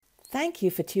Thank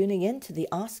you for tuning in to the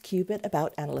Ask Qubit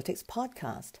About Analytics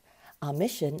podcast. Our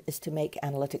mission is to make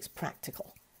analytics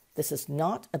practical. This is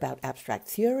not about abstract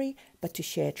theory, but to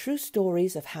share true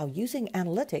stories of how using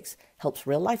analytics helps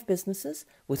real-life businesses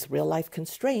with real-life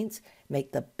constraints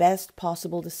make the best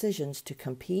possible decisions to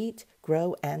compete,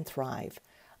 grow, and thrive.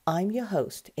 I'm your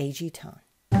host, A.G. Tan.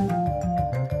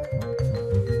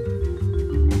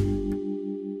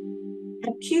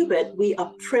 At Qubit, we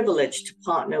are privileged to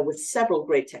partner with several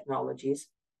great technologies,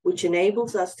 which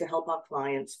enables us to help our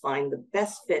clients find the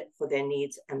best fit for their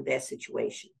needs and their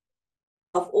situation.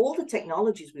 Of all the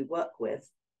technologies we work with,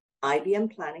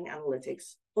 IBM Planning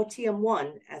Analytics, or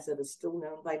TM1 as it is still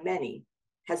known by many,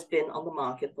 has been on the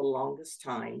market the longest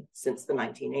time since the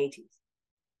 1980s.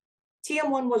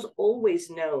 TM1 was always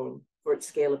known for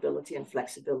its scalability and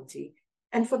flexibility,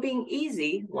 and for being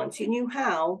easy, once you knew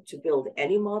how, to build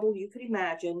any model you could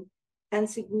imagine, and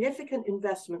significant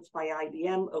investments by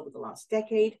IBM over the last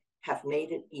decade have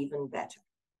made it even better.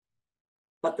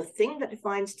 But the thing that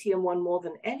defines TM1 more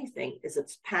than anything is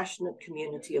its passionate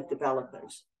community of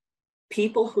developers,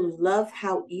 people who love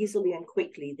how easily and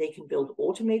quickly they can build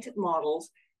automated models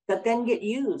that then get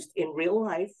used in real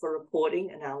life for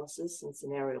reporting, analysis, and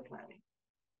scenario planning.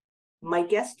 My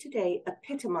guest today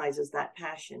epitomizes that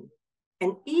passion.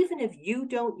 And even if you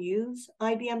don't use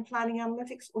IBM Planning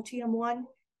Analytics or TM1,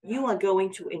 you are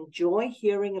going to enjoy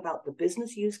hearing about the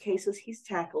business use cases he's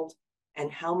tackled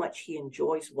and how much he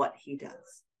enjoys what he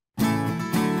does.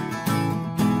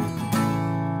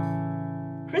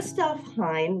 Christoph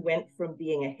Hein went from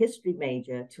being a history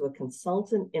major to a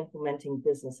consultant implementing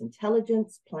business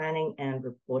intelligence, planning, and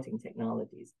reporting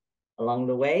technologies. Along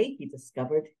the way, he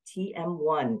discovered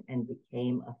TM1 and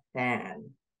became a fan.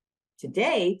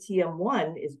 Today,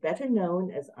 TM1 is better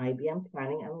known as IBM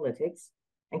Planning Analytics,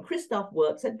 and Christoph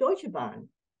works at Deutsche Bahn,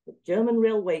 the German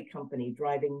railway company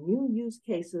driving new use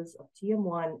cases of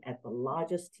TM1 at the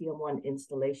largest TM1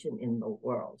 installation in the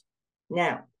world.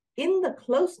 Now, in the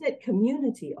close-knit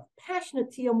community of passionate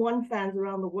TM1 fans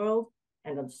around the world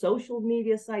and on social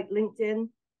media site LinkedIn,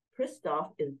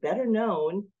 Christoph is better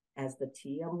known as the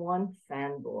TM1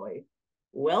 fanboy.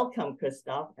 Welcome,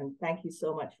 Christoph, and thank you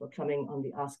so much for coming on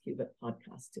the Ask Qubit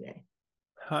podcast today.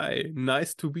 Hi,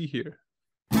 nice to be here.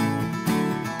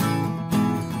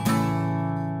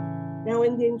 Now,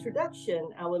 in the introduction,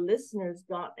 our listeners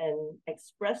got an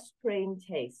express train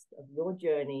taste of your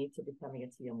journey to becoming a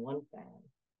TM1 fan.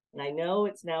 And I know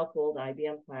it's now called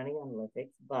IBM Planning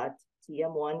Analytics, but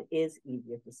TM1 is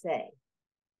easier to say.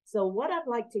 So what I'd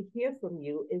like to hear from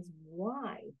you is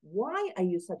why? Why are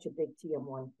you such a big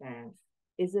TM1 fan?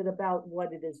 Is it about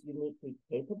what it is uniquely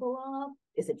capable of?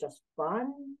 Is it just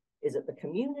fun? Is it the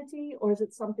community? Or is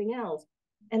it something else?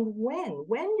 And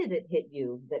when did it hit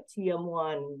you that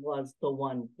TM1 was the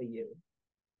one for you?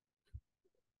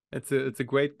 It's a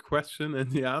great question,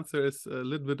 and the answer is a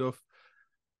little bit of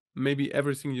maybe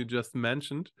everything you just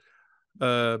mentioned.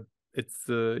 It's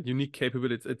a unique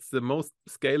capability. It's the most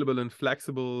scalable and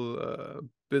flexible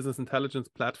business intelligence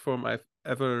platform I've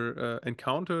ever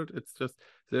encountered. It's just,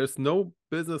 there's no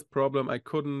business problem I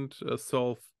couldn't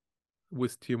solve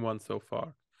with TM1 so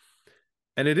far.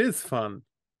 And it is fun.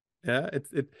 Yeah,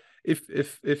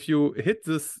 if you hit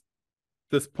this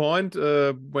point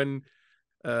when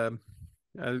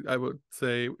I would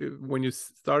say when you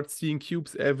start seeing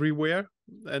cubes everywhere,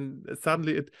 and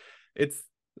suddenly it's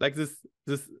like this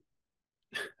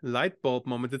light bulb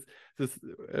moment. It's this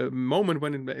moment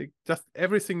when it just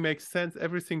everything makes sense,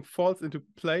 everything falls into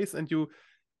place, and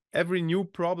every new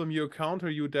problem you encounter,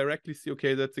 you directly see,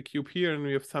 okay, that's a cube here, and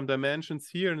we have some dimensions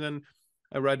here, and then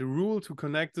I write a rule to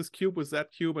connect this cube with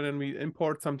that cube, and then we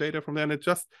import some data from there, and it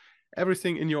just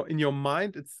everything in your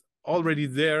mind, it's already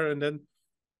there, and then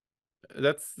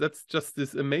that's just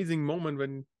this amazing moment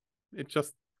when it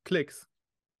just clicks.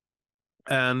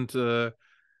 And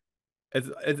as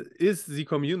is the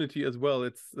community as well.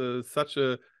 It's such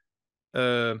a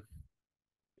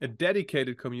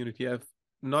dedicated community. I've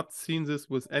not seen this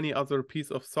with any other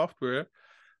piece of software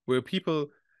where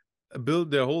people build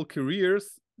their whole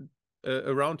careers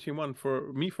around TM1.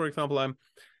 For me, for example,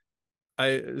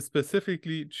 I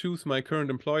specifically choose my current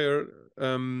employer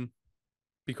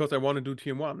because I want to do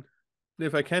TM1.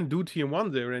 If I can't do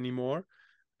TM1 there anymore,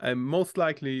 I most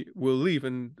likely will leave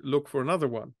and look for another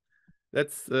one.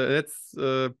 That's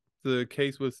the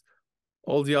case with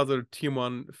all the other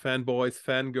TM1 fanboys,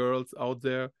 fangirls out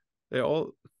there.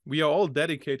 We are all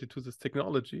dedicated to this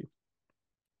technology.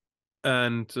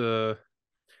 And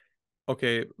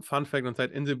okay, fun fact on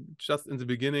side, just in the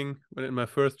beginning, when in my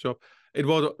first job, it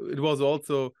was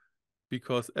also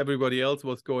because everybody else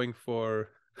was going for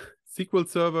SQL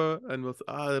Server and was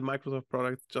the Microsoft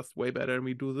product's just way better and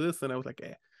we do this, and I was like,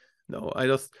 no, I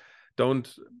just don't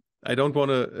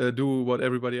want to do what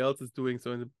everybody else is doing.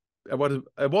 So I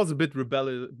was a bit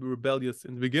rebellious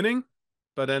in the beginning,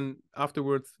 but then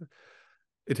afterwards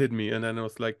it hit me, and then I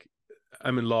was like,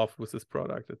 I'm in love with this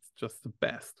product. It's just the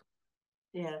best.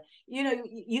 Yeah,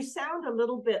 you sound a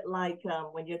little bit like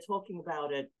when you're talking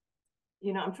about it.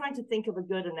 I'm trying to think of a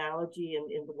good analogy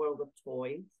in the world of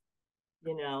toys.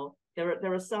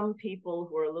 There are some people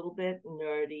who are a little bit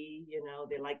nerdy,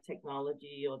 they like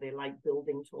technology or they like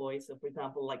building toys. So for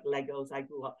example, like Legos, I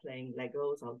grew up playing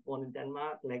Legos. I was born in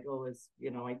Denmark. Lego is,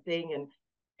 my thing.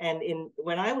 And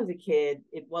when I was a kid,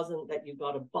 it wasn't that you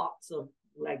got a box of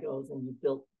Legos and you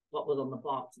built what was on the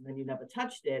box and then you never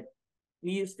touched it.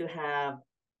 We used to have,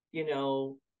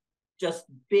 just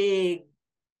big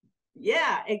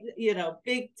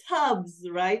big tubs,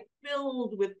 right,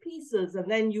 filled with pieces,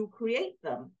 and then you create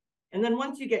them. And then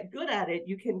once you get good at it,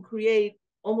 you can create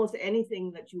almost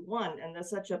anything that you want. And there's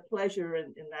such a pleasure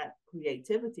in that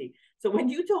creativity. So when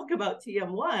you talk about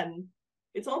TM1,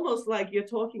 it's almost like you're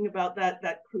talking about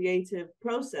that creative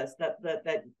process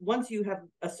that once you have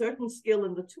a certain skill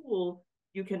in the tool,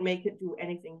 you can make it do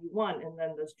anything you want. And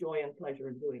then there's joy and pleasure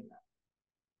in doing that.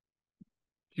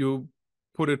 You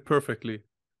put it perfectly.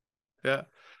 Yeah,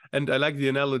 and I like the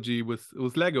analogy with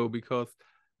Lego, because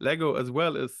Lego as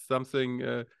well is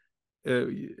something.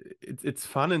 It's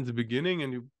fun in the beginning,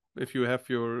 and if you have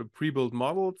your pre-built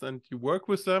models and you work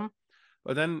with them,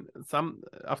 but then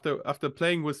after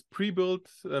playing with pre-built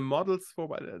models for a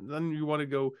while, then you want to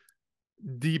go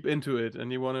deep into it,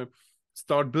 and you want to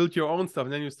start build your own stuff,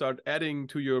 and then you start adding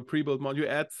to your pre-built model. You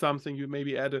add something, you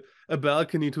maybe add a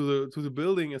balcony to the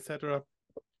building, etc.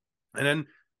 And then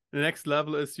the next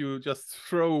level is you just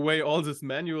throw away all these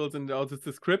manuals and all these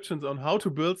descriptions on how to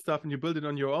build stuff, and you build it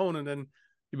on your own, and then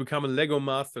you become a Lego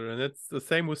master. And it's the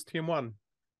same with TM1.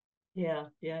 Yeah.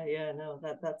 No,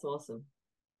 that's awesome.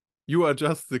 You are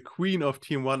just the queen of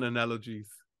TM1 analogies.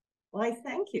 Why,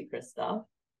 thank you, Christoph.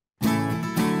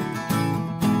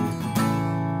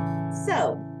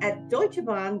 So at Deutsche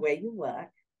Bahn, where you work,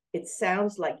 it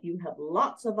sounds like you have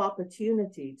lots of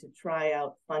opportunity to try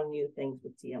out fun new things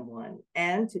with TM1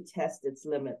 and to test its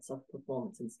limits of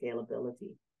performance and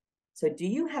scalability. So do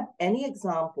you have any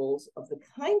examples of the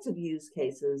kinds of use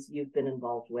cases you've been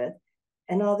involved with?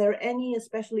 And are there any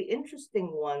especially interesting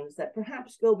ones that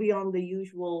perhaps go beyond the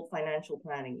usual financial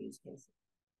planning use cases?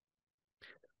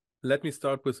 Let me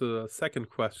start with a second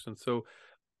question. So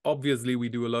obviously we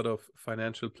do a lot of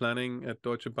financial planning at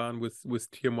Deutsche Bahn with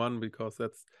TM1, because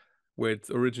that's where it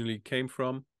originally came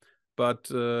from. But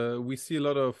we see a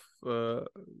lot of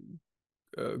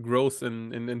growth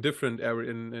in different areas,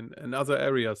 in other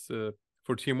areas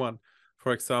for TM1.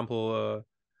 For example,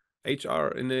 HR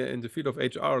in the field of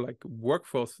HR, like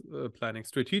workforce planning,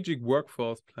 strategic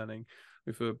workforce planning.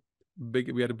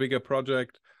 We had a bigger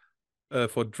project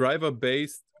for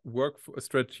driver-based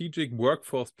strategic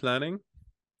workforce planning,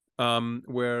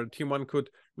 where TM1 could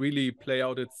really play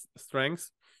out its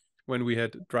strengths when we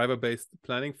had driver-based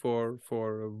planning for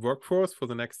workforce for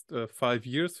the next 5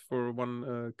 years for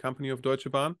one company of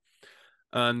Deutsche Bahn,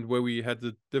 and where we had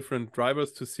the different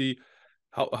drivers to see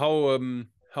how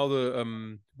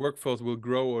the workforce will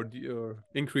grow or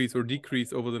increase or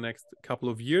decrease over the next couple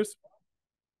of years.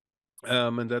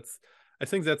 And I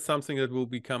think that's something that will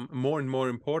become more and more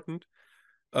important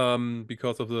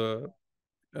because of the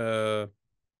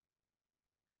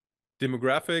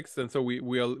demographics, and so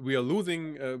we are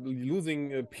losing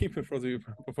people for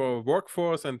our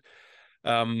workforce, and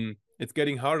it's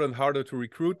getting harder and harder to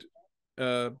recruit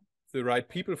the right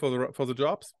people for the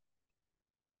jobs.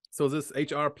 So this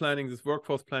HR planning, this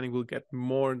workforce planning, will get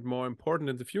more and more important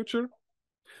in the future.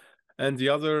 And the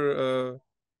other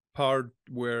part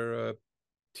where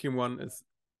TM1 is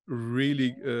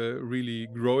really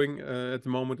growing at the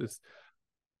moment is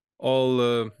all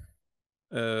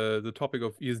the topic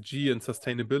of ESG and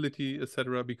sustainability,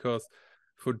 etc. Because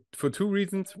for two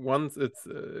reasons. One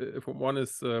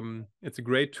is it's a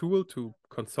great tool to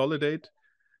consolidate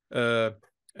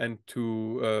and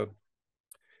to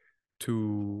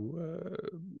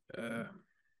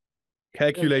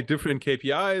calculate different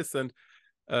KPIs, and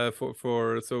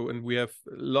and we have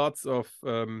lots of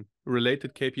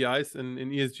related KPIs in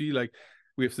ESG. Like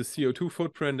we have the CO2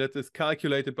 footprint that is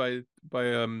calculated by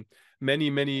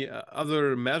many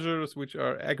other measures which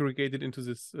are aggregated into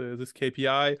this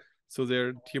KPI. So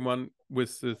there, TM1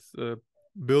 with this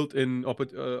built-in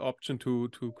option to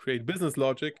create business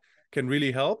logic can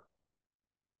really help.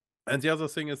 And the other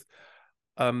thing is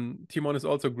TM1 is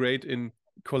also great in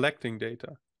collecting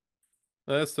data.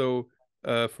 So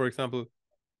for example,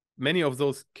 many of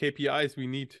those KPIs we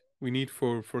need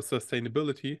for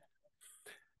sustainability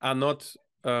are not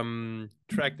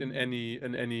tracked in any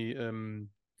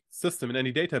system, in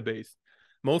any database.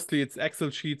 Mostly it's Excel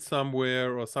sheet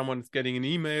somewhere, or someone's getting an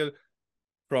email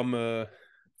from a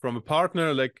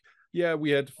partner like, yeah, we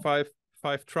had five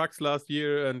trucks last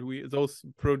year, and those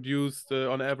produced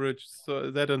on average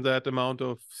that and that amount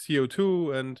of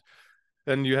CO2, and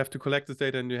then you have to collect this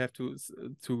data, and you have to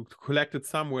collect it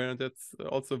somewhere. And that's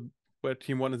also where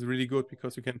Team One is really good,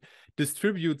 because you can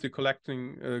distribute the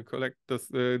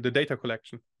the data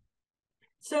collection.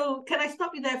 So can I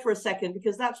stop you there for a second?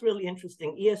 Because that's really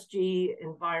interesting. ESG,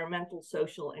 environmental,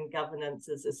 social, and governance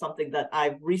is something that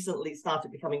I've recently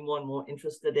started becoming more and more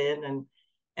interested in,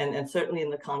 and certainly in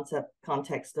the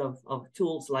context of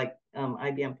tools like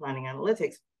IBM Planning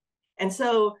Analytics. And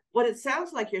so what it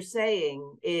sounds like you're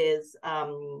saying is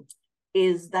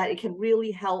that it can really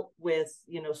help with,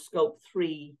 scope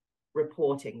 3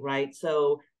 reporting, right?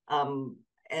 So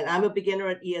and I'm a beginner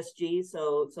at ESG,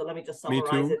 so let me just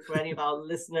summarize it for any of our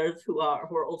listeners who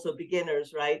are also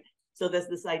beginners, right? So there's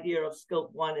this idea of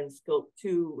scope 1 and scope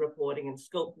 2 reporting. And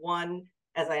scope 1,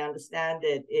 as I understand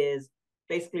it, is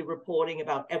basically reporting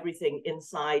about everything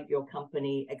inside your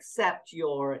company except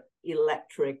your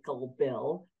electrical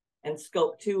bill. And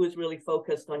scope 2 is really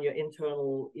focused on your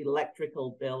internal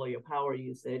electrical bill or your power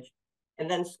usage.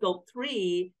 And then scope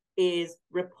 3 is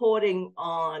reporting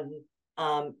on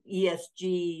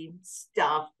ESG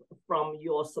stuff from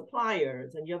your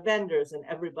suppliers and your vendors and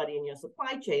everybody in your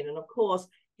supply chain. And of course,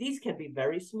 these can be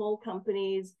very small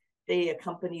companies. They are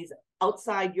companies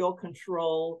outside your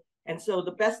control. And so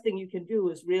the best thing you can do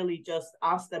is really just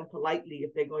ask them politely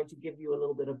if they're going to give you a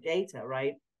little bit of data,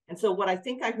 right? And so what I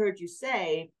think I heard you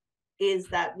say is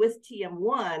that with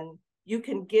TM1, you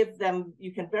can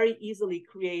very easily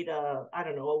create a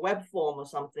web form or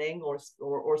something, or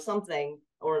something,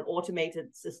 or an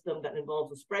automated system that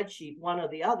involves a spreadsheet, one or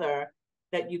the other,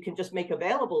 that you can just make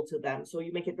available to them. So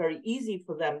you make it very easy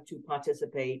for them to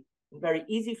participate, very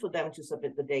easy for them to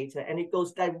submit the data, and it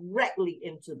goes directly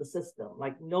into the system.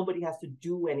 Like nobody has to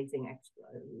do anything extra.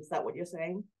 Is that what you're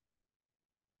saying?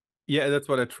 Yeah, that's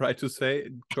what I tried to say.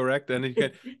 Correct. And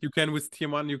you can with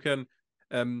TM1, you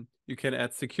can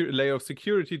add layer of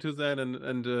security to that, and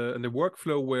a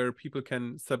workflow where people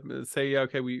can say, yeah,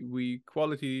 okay, we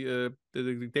quality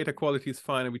the data quality is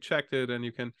fine, and we checked it, and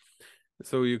you can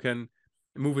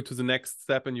move it to the next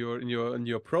step in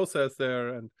your process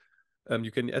there. And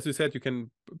you can, as you said, you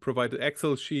can provide an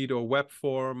Excel sheet or web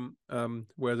form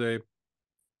where they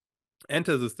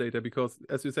enter this data, because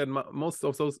as you said, most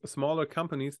of those smaller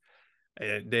companies,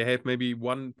 they have maybe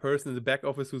one person in the back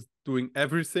office who's doing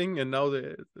everything, and now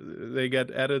they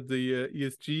get added the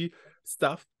ESG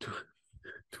stuff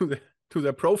to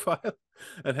their profile,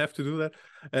 and have to do that,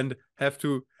 and have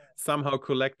to somehow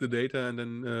collect the data and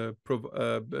then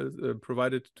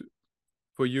provide it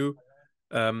for you.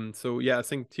 So yeah, I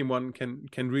think Team One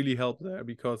can really help there,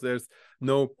 because there's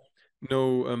no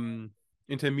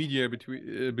intermediary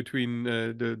between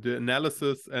the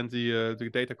analysis and the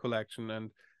data collection,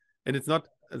 and it's not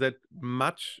that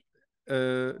much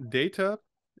data.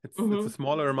 It's a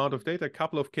smaller amount of data, a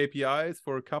couple of KPIs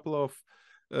for a couple of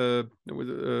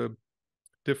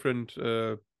different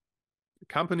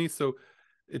companies. So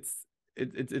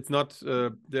it's not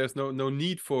there's no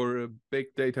need for a big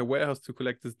data warehouse to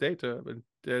collect this data, but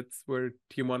that's where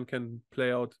Team One can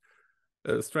play out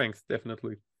strengths,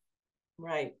 definitely.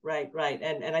 Right.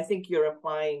 And I think you're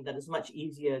implying that it's much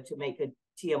easier to make a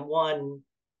TM1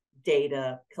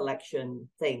 data collection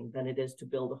thing than it is to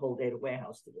build a whole data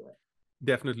warehouse to do it.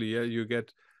 Definitely, yeah. You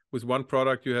get, with one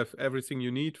product, you have everything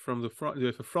you need from the front. You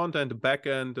have a front end, a back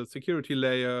end, a security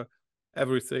layer,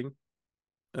 everything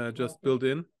just built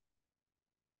in.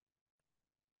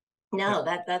 No,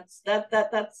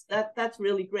 that's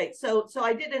really great. So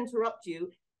I did interrupt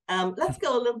you. Let's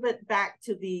go a little bit back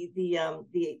to the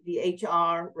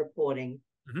HR reporting.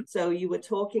 Mm-hmm. So you were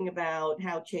talking about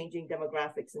how changing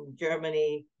demographics in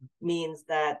Germany means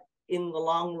that in the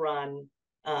long run,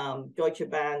 Deutsche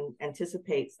Bahn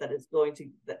anticipates that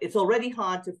it's already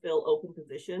hard to fill open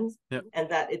positions, and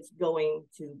that it's going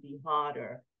to be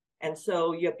harder. And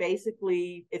so you're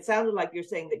basically, it sounded like you're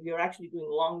saying that you're actually doing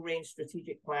long-range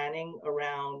strategic planning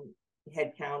around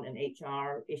headcount and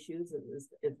HR issues.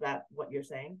 Is that what you're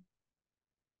saying?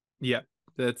 Yeah,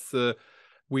 that's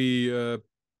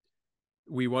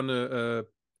we want to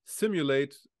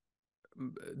simulate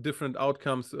different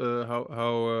outcomes,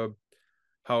 how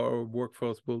our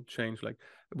workforce will change. Like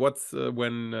what's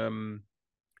when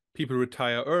people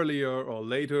retire earlier or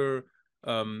later.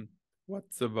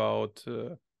 What's about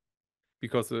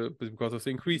because of the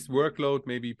increased workload.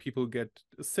 Maybe people get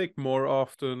sick more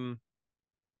often,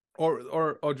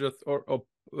 or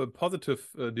positive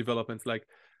developments like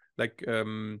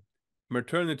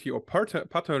maternity or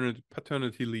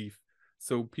paternity leave.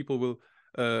 So people will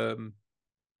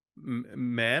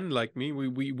men like me,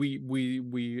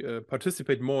 we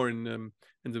participate more in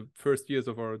the first years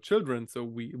of our children. So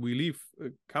we leave a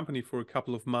company for a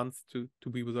couple of months to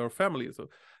be with our family. So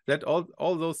that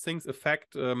all those things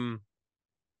affect a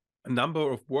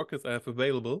number of workers I have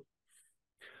available,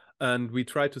 and we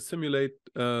try to simulate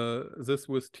this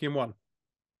with TM1.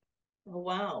 Oh,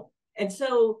 wow. And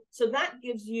so that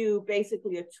gives you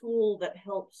basically a tool that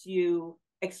helps you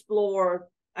explore,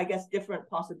 I guess, different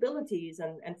possibilities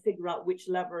and figure out which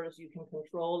levers you can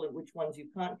control and which ones you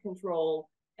can't control,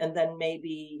 and then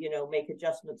maybe, you know, make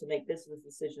adjustments and make business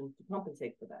decisions to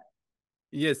compensate for that.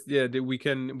 Yes, yeah, we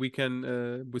can with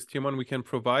TM1 we can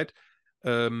provide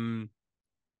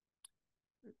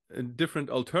different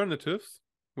alternatives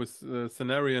with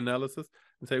scenario analysis,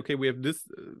 and say, okay, we have this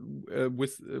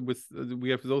we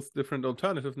have those different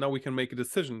alternatives. Now we can make a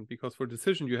decision, because for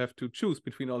decision you have to choose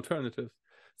between alternatives.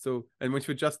 So, and when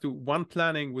you just do one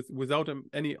planning without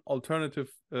any alternative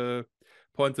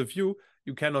points of view,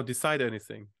 you cannot decide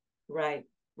anything. Right.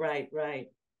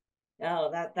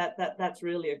 Oh, that's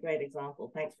really a great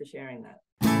example. Thanks for sharing that.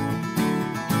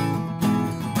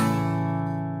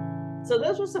 So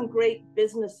those were some great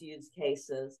business use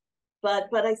cases, but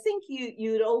I think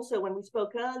you'd also, when we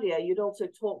spoke earlier, you'd also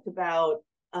talked about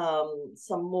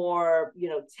some more, you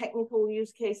know, technical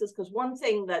use cases, because one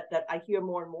thing that I hear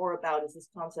more and more about is this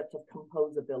concept of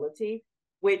composability,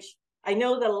 which I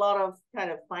know that a lot of kind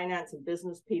of finance and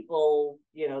business people,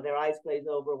 you know, their eyes glaze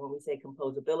over when we say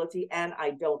composability, and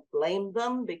I don't blame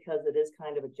them, because it is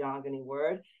kind of a jargony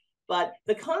word. But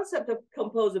the concept of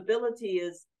composability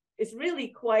is really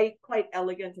quite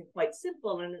elegant and quite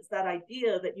simple, and it's that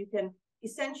idea that you can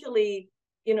essentially,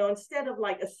 you know, instead of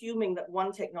like assuming that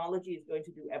one technology is going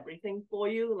to do everything for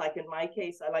you, like in my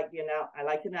case, I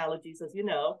like analogies, as you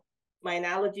know. My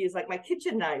analogy is like my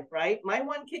kitchen knife, right? My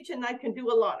one kitchen knife can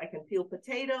do a lot. I can peel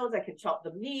potatoes, I can chop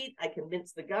the meat, I can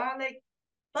mince the garlic,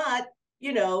 but,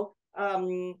 you know,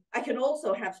 I can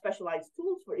also have specialized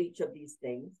tools for each of these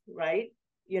things, right?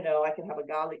 You know, I can have a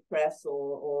garlic press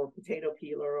or potato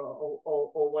peeler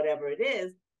or whatever it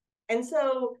is. And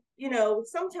so, you know,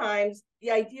 sometimes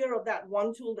the idea of that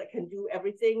one tool that can do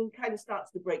everything kind of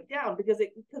starts to break down, because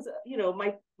you know,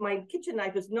 my kitchen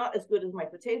knife is not as good as my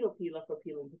potato peeler for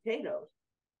peeling potatoes.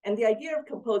 And the idea of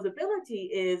composability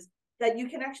is that you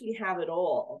can actually have it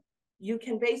all. You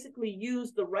can basically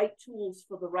use the right tools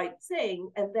for the right thing,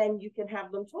 and then you can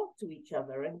have them talk to each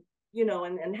other, and, you know,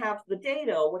 and have the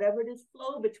data or whatever it is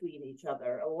flow between each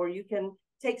other. Or you can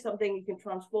take something, you can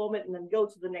transform it and then go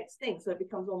to the next thing. So it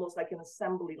becomes almost like an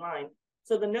assembly line.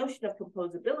 So the notion of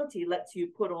composability lets you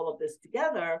put all of this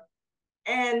together.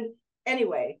 And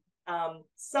anyway,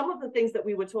 some of the things that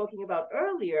we were talking about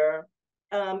earlier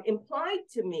implied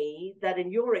to me that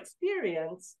in your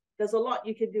experience, there's a lot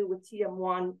you can do with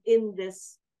TM1 in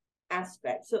this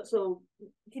aspect. So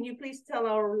can you please tell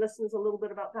our listeners a little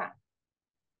bit about that?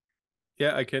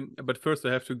 Yeah, I can, but first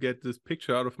I have to get this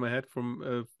picture out of my head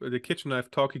from the kitchen knife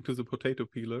talking to the potato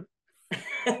peeler.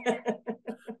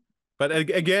 But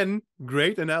again,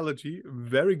 great analogy,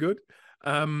 very good.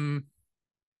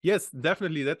 Yes,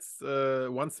 definitely, that's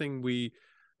one thing we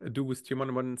do with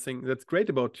TM1. One thing that's great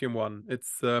about TM1,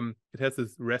 it has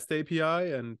this REST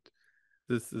API, and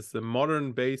this is a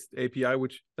modern-based API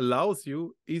which allows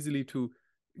you easily to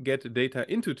get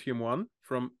data into TM1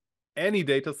 from any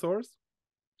data source,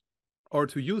 or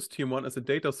to use TM1 as a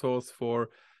data source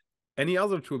for any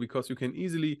other tool, because you can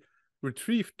easily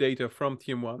retrieve data from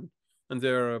TM1. And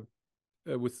there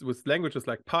are, with languages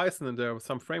like Python, and there are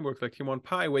some frameworks like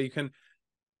TM1Py, where you can,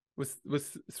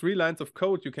 with 3 lines of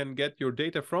code, you can get your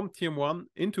data from TM1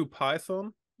 into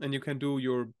Python, and you can do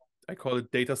your, I call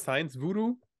it data science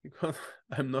voodoo, because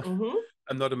I'm not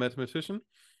a mathematician.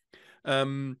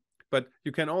 But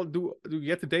you can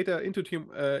get the data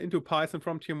into Python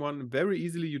from TM1 very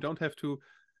easily. You don't have to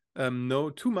know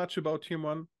too much about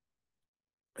TM1,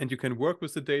 and you can work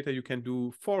with the data. You can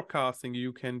do forecasting.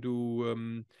 You can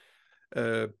do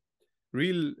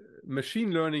real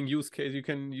machine learning use case. You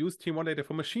can use TM1 data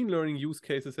for machine learning use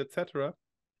cases, etc.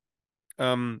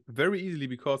 Very easily,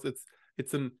 because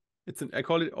it's an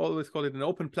always call it an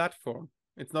open platform.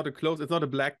 It's not a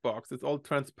black box. It's all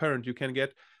transparent. You can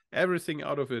get everything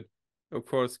out of it. Of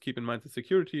course, keep in mind the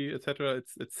security, etc.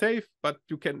 It's safe, but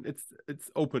it's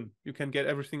open. You can get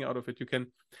everything out of it. You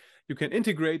can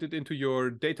integrate it into your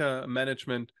data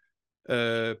management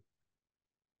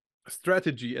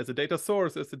strategy as a data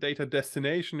source, as a data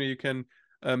destination, where you can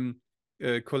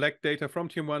collect data from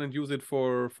TM1 and use it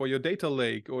for your data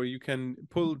lake, or you can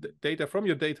pull data from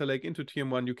your data lake into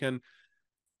TM1. You can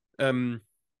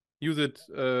use it.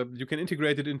 You can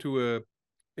integrate it into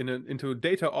a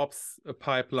data ops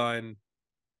pipeline,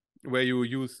 where you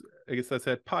use, as I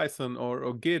said, Python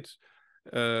or Git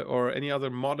or any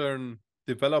other modern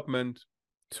development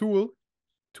tool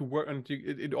to work. And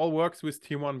it all works with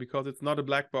TM1 because it's not a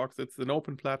black box. It's an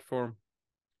open platform,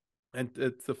 and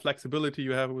it's the flexibility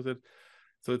you have with it.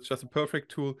 So it's just a perfect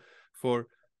tool for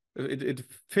it. It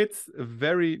fits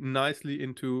very nicely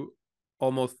into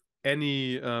almost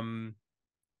any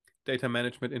data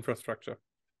management infrastructure.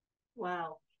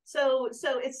 Wow. So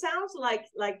it sounds like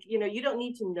you don't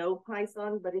need to know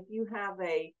Python, but if you have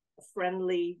a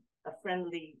friendly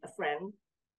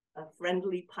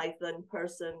Python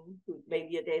person who may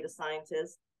be a data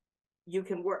scientist, you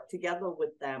can work together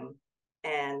with them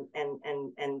and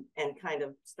kind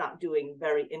of start doing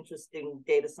very interesting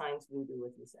data science voodoo,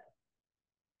 as you said.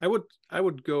 I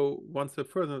would go one step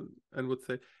further and would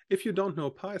say, if you don't know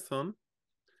Python,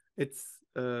 it's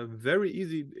very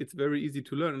easy. It's very easy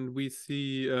to learn. And we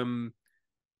see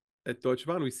at Deutsche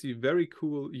Bahn, we see very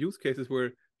cool use cases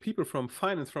where people from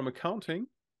finance, from accounting,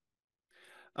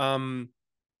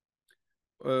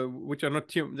 which are not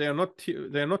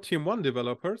TM1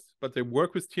 developers, but they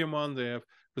work with TM1. They are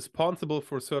responsible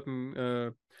for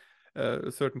certain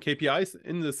KPIs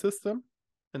in the system,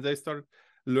 and they start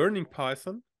learning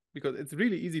Python because it's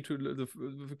really easy to.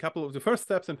 A couple of the first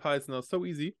steps in Python are so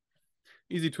easy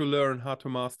to learn, how to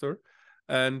master,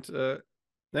 and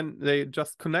then they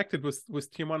just connect it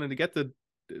with TM1, and they get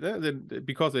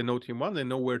because they know TM1, they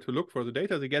know where to look for the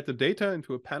data. They get the data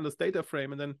into a pandas data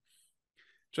frame, and then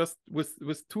just with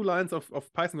 2 lines of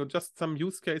Python, or just some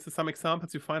use cases, some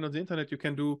examples you find on the internet, you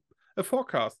can do a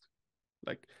forecast.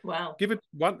 Like, wow, give it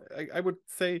one. I would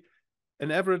say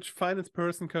an average finance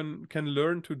person can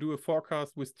learn to do a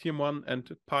forecast with TM1 and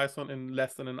Python in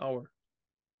less than an hour.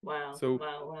 Wow. So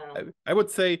wow. I would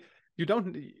say, you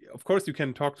don't, of course you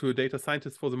can talk to a data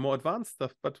scientist for the more advanced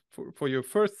stuff, but for your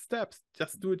first steps,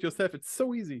 just do it yourself. It's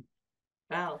so easy.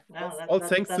 Wow. All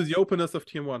thanks to the openness of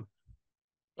TM1.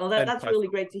 Well, that's really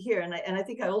great to hear. And I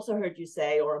think I also heard you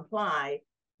say or imply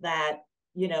that,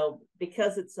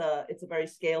 because it's a very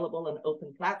scalable and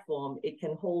open platform, it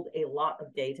can hold a lot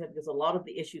of data, because a lot of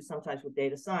the issues sometimes with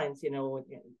data science,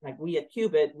 like we at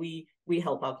Qubit, we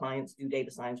help our clients do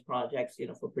data science projects,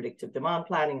 for predictive demand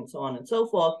planning and so on and so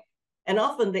forth. And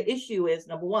often the issue is,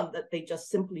 number one, that they just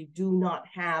simply do not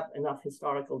have enough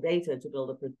historical data to build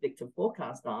a predictive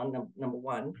forecast on, number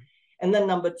one. And then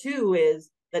number two is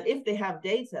that if they have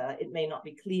data, it may not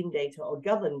be clean data or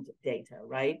governed data,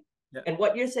 right? Yeah. And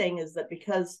what you're saying is that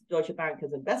because Deutsche Bank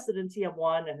has invested in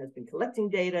TM1 and has been collecting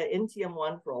data in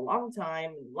TM1 for a long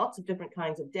time, lots of different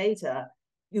kinds of data,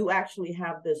 you actually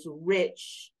have this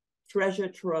rich treasure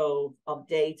trove of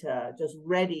data just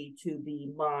ready to be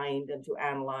mined and to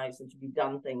analyze and to be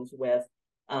done things with,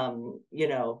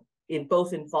 in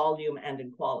both in volume and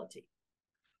in quality.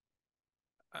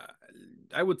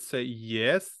 I would say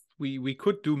yes. We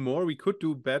could do more, we could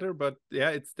do better, but yeah,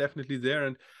 it's definitely there.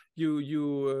 And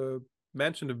you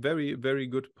mentioned a very, very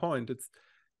good point. It's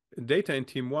data in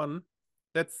TM1.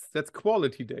 That's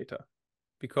quality data,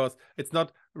 because it's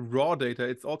not raw data.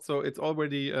 It's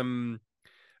already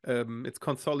it's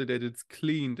consolidated, it's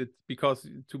cleaned. It's because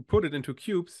to put it into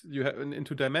cubes, you have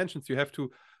into dimensions, you have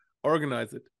to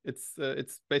organize it. It's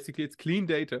basically, it's clean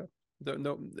data.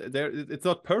 It's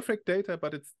not perfect data,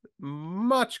 but it's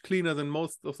much cleaner than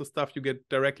most of the stuff you get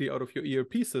directly out of your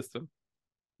ERP system.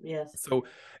 Yes. So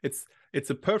it's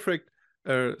a perfect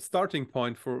starting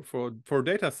point for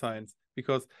data science,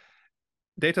 because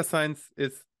data science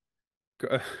is,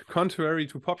 contrary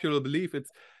to popular belief,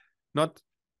 it's not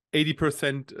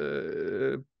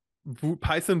 80%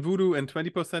 Python voodoo and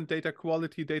 20% data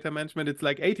quality, data management. It's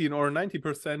like 80 or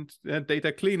 90%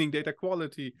 data cleaning, data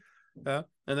quality. And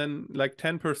then like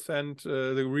 10%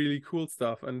 the really cool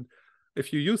stuff. And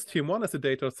if you use TM1 as a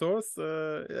data source,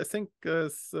 I think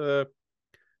this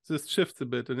shifts a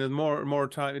bit, and there's more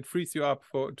time. It frees you up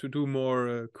to do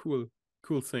more cool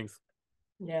things.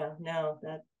 Yeah, no,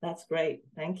 that's great.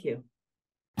 Thank you.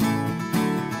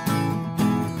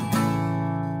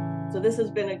 So this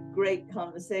has been a great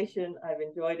conversation. I've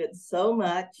enjoyed it so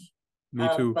much. Me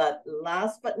too. But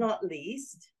last but not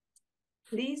least,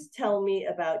 please tell me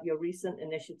about your recent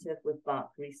initiative with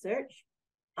Bach Research.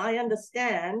 I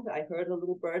understand, I heard a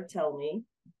little bird tell me,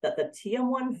 that the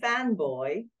TM1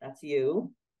 fanboy, that's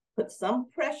you, put some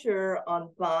pressure on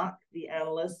Bach, the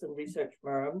analyst and research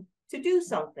firm, to do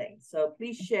something. So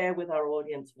please share with our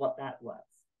audience what that was.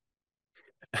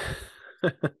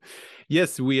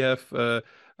 Yes, we have,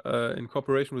 in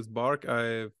cooperation with BARC,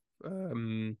 I've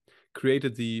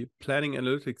created the Planning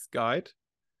Analytics Guide,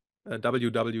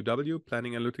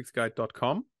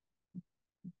 www.planninganalyticsguide.com.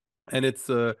 And it's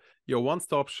your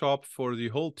one-stop shop for the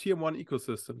whole TM1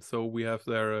 ecosystem. So we have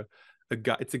there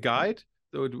it's a guide.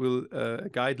 So it will a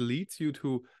guide leads you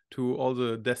to all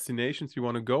the destinations you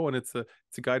want to go, and it's a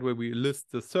guide where we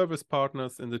list the service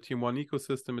partners in the TM1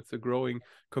 ecosystem. It's a growing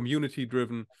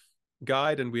community-driven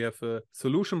guide, and we have a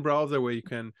solution browser where you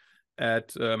can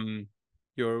add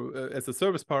your as a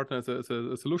service partner, as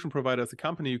a solution provider, as a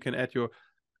company, you can add your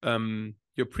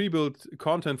pre-built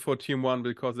content for TM1,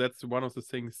 because that's one of the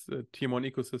things TM1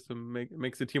 ecosystem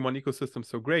makes the TM1 ecosystem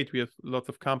so great. We have lots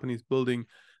of companies building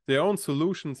their own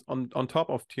solutions on top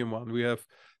of TM1. We have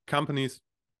companies,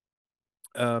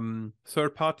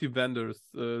 third-party vendors,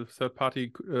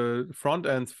 third-party front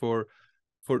ends for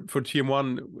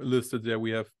TM1 listed there. We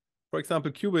have, for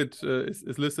example, Qubit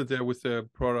is listed there with their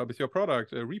product, with your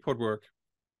product, ReportWork,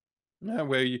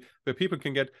 where people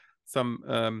can get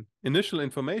some initial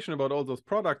information about all those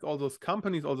products, all those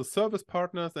companies, all the service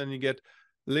partners, and you get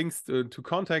links to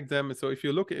contact them. So if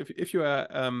you look, if you are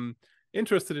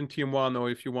interested in TM1, or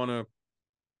if you want to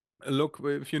look,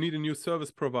 if you need a new service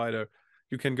provider,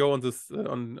 you can go on this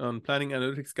on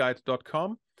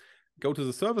planninganalyticsguide.com, go to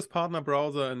the service partner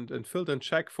browser and filter and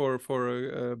check for a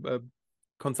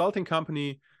consulting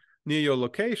company near your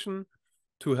location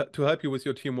to help you with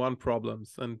your TM1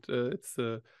 problems. And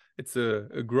it's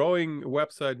a growing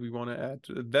website. We want to add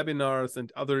webinars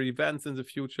and other events in the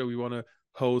future. We want to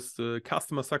host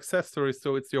customer success stories.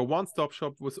 So it's your one-stop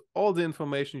shop with all the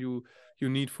information you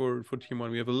need for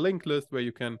TM1. We have a link list where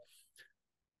you can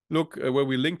look, where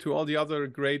we link to all the other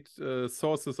great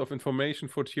sources of information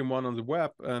for TM1 on the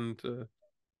web. And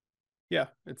yeah,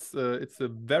 it's a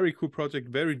very cool project,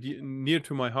 very near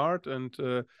to my heart, and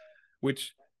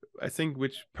which I think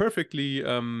perfectly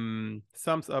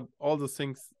sums up all the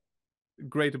things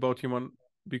great about TM1,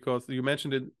 because you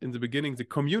mentioned it in the beginning, the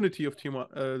community of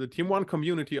TM1, the TM1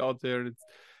 community out there. It's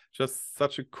just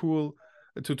such a cool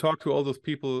to talk to all those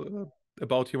people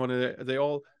about TM1. They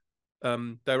all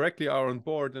directly are on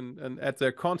board and add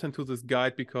their content to this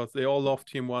guide because they all love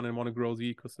TM1 and want to grow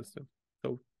the ecosystem.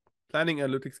 So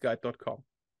planninganalyticsguide.com.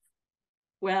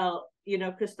 Well,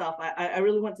 Christoph, I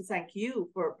really want to thank you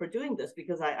for doing this,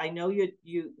 because I know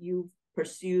you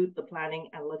pursued the Planning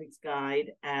Analytics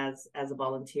Guide as a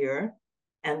volunteer,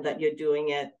 and that you're doing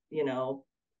it,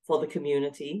 for the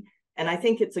community. And I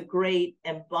think it's a great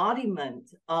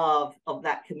embodiment of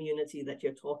that community that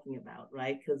you're talking about,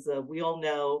 right? Because we all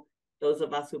know, those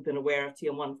of us who've been aware of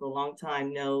TM1 for a long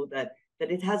time know that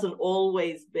it hasn't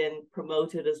always been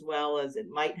promoted as well as it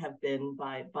might have been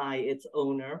by its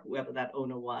owner, whoever that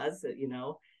owner was.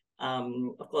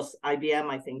 Of course, IBM,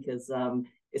 I think, is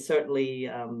certainly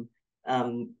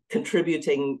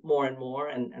contributing more and more,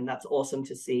 and that's awesome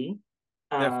to see.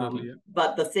 Definitely, yeah.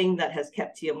 But the thing that has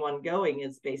kept TM1 going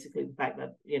is basically the fact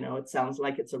that, it sounds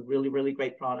like it's a really, really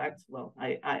great product. Well,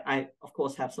 I of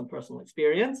course have some personal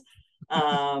experience.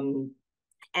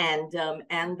 And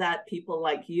that people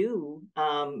like you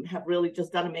have really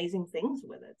just done amazing things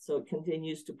with it. So it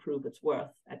continues to prove its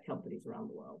worth at companies around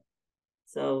the world.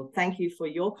 So thank you for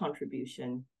your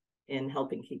contribution in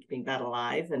helping keeping that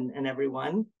alive, and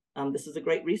everyone. This is a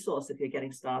great resource if you're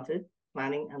getting started.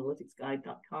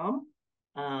 Planninganalyticsguide.com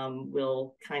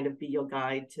will kind of be your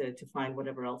guide to find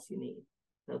whatever else you need.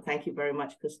 So thank you very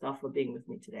much, Christoph, for being with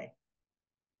me today.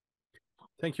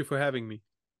 Thank you for having me.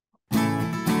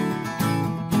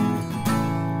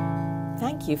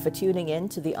 Thank you for tuning in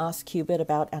to the Ask Qubit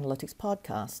About Analytics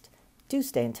podcast. Do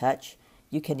stay in touch.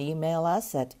 You can email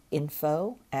us at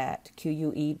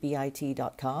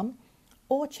info@quebit.com,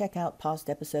 or check out past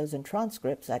episodes and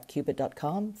transcripts at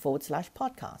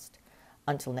qubit.com/podcast.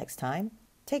 Until next time,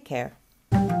 take care.